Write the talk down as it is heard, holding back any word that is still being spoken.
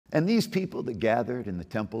And these people that gathered in the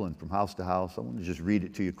temple and from house to house, I want to just read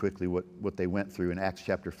it to you quickly what they went through in Acts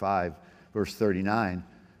chapter 5, verse 39.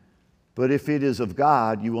 But if it is of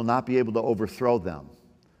God, you will not be able to overthrow them.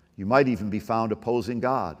 You might even be found opposing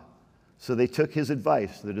God. So they took his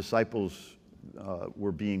advice. The disciples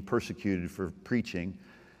were being persecuted for preaching.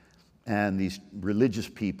 And these religious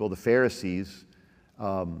people, the Pharisees,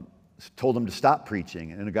 told them to stop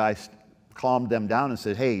preaching. And a guy calmed them down and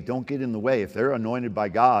said, hey, don't get in the way. If they're anointed by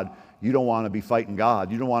God, you don't want to be fighting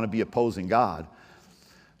God. You don't want to be opposing God.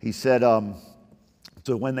 He said,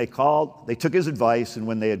 so when they took his advice, and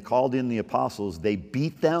when they had called in the apostles, they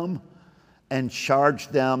beat them and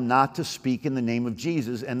charged them not to speak in the name of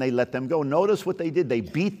Jesus, and they let them go. Notice what they did. They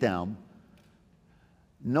beat them.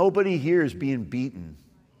 Nobody here is being beaten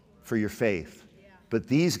for your faith. But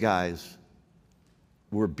these guys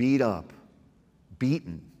were beat up,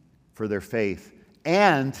 beaten for their faith,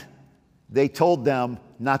 and they told them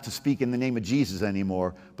not to speak in the name of Jesus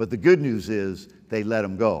anymore. But the good news is they let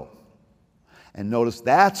them go. And notice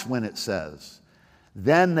that's when it says,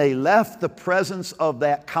 then they left the presence of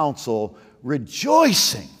that council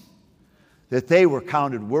rejoicing that they were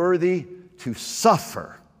counted worthy to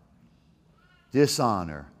suffer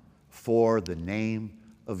dishonor for the name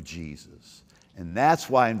of Jesus. And that's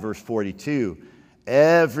why in verse 42,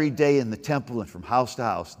 every day in the temple and from house to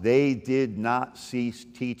house, they did not cease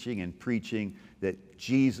teaching and preaching that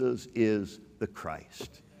Jesus is the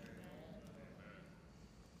Christ.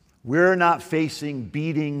 We're not facing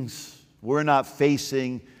beatings. We're not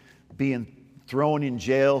facing being thrown in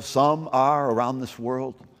jail. Some are around this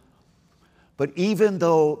world. But even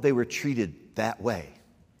though they were treated that way,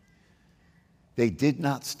 they did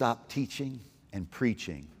not stop teaching and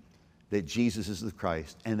preaching that Jesus is the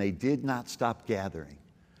Christ, and they did not stop gathering.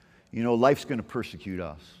 You know, life's going to persecute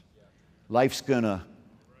us. Life's going to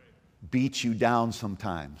beat you down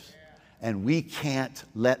sometimes. And we can't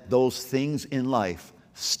let those things in life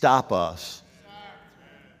stop us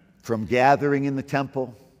from gathering in the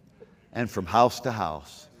temple and from house to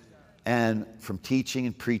house and from teaching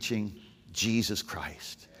and preaching Jesus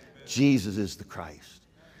Christ. Jesus is the Christ.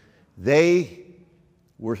 They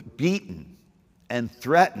were beaten and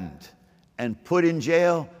threatened and put in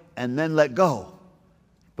jail and then let go.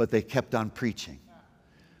 But they kept on preaching.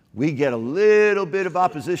 We get a little bit of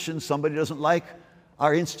opposition. Somebody doesn't like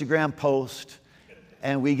our Instagram post,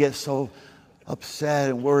 and we get so upset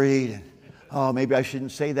and worried. And, oh, maybe I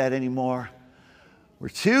shouldn't say that anymore. We're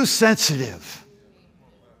too sensitive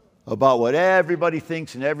about what everybody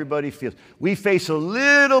thinks and everybody feels. We face a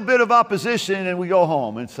little bit of opposition and we go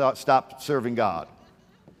home and stop serving God.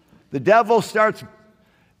 The devil starts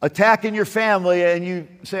attacking your family, and you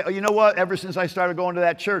say, oh, you know what? Ever since I started going to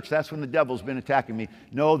that church, that's when the devil's been attacking me.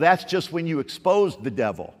 No, that's just when you exposed the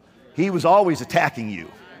devil. He was always attacking you.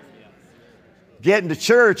 Getting to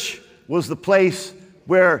church was the place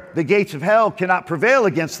where the gates of hell cannot prevail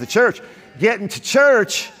against the church. Getting to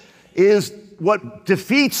church is what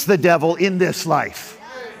defeats the devil in this life.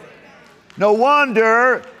 No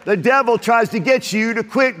wonder the devil tries to get you to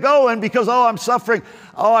quit going because, oh, I'm suffering.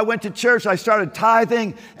 Oh, I went to church, I started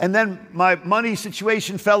tithing, and then my money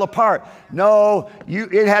situation fell apart. No,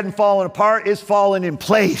 it hadn't fallen apart, it's fallen in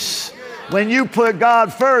place. When you put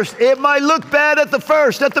God first, it might look bad at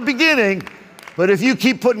the beginning, but if you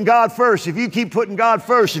keep putting God first, if you keep putting God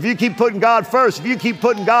first, if you keep putting God first, if you keep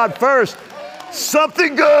putting God first,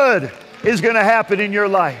 something good is going to happen in your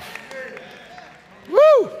life.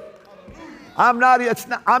 Woo! I'm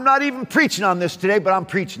not even preaching on this today, but I'm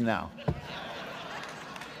preaching now.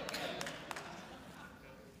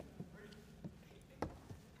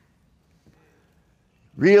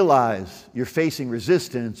 Realize you're facing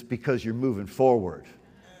resistance because you're moving forward.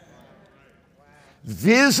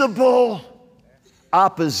 Visible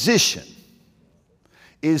opposition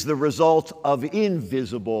is the result of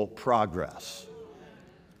invisible progress.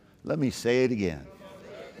 Let me say it again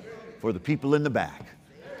for the people in the back,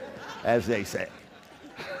 as they say.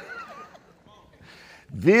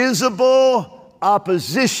 Visible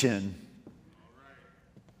opposition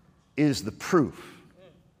is the proof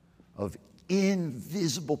of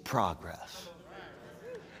invisible progress.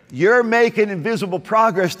 You're making invisible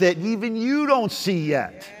progress that even you don't see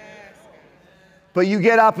yet. But you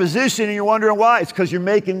get opposition and you're wondering why. It's because you're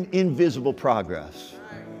making invisible progress.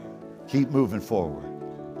 Keep moving forward.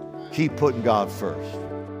 Keep putting God first.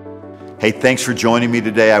 Hey, thanks for joining me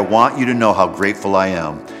today. I want you to know how grateful I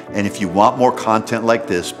am. And if you want more content like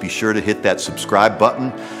this, be sure to hit that subscribe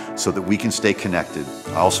button so that we can stay connected.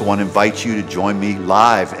 I also want to invite you to join me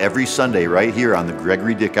live every Sunday right here on the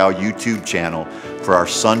Gregory Dickow YouTube channel for our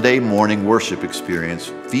Sunday morning worship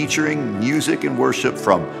experience featuring music and worship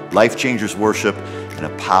from Life Changers Worship and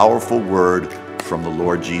a powerful word from the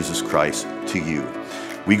Lord Jesus Christ to you.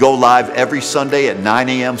 We go live every Sunday at 9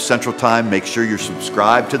 a.m. Central Time. Make sure you're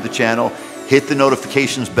subscribed to the channel. Hit the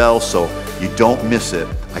notifications bell so you don't miss it.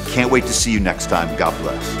 I can't wait to see you next time. God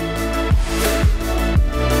bless.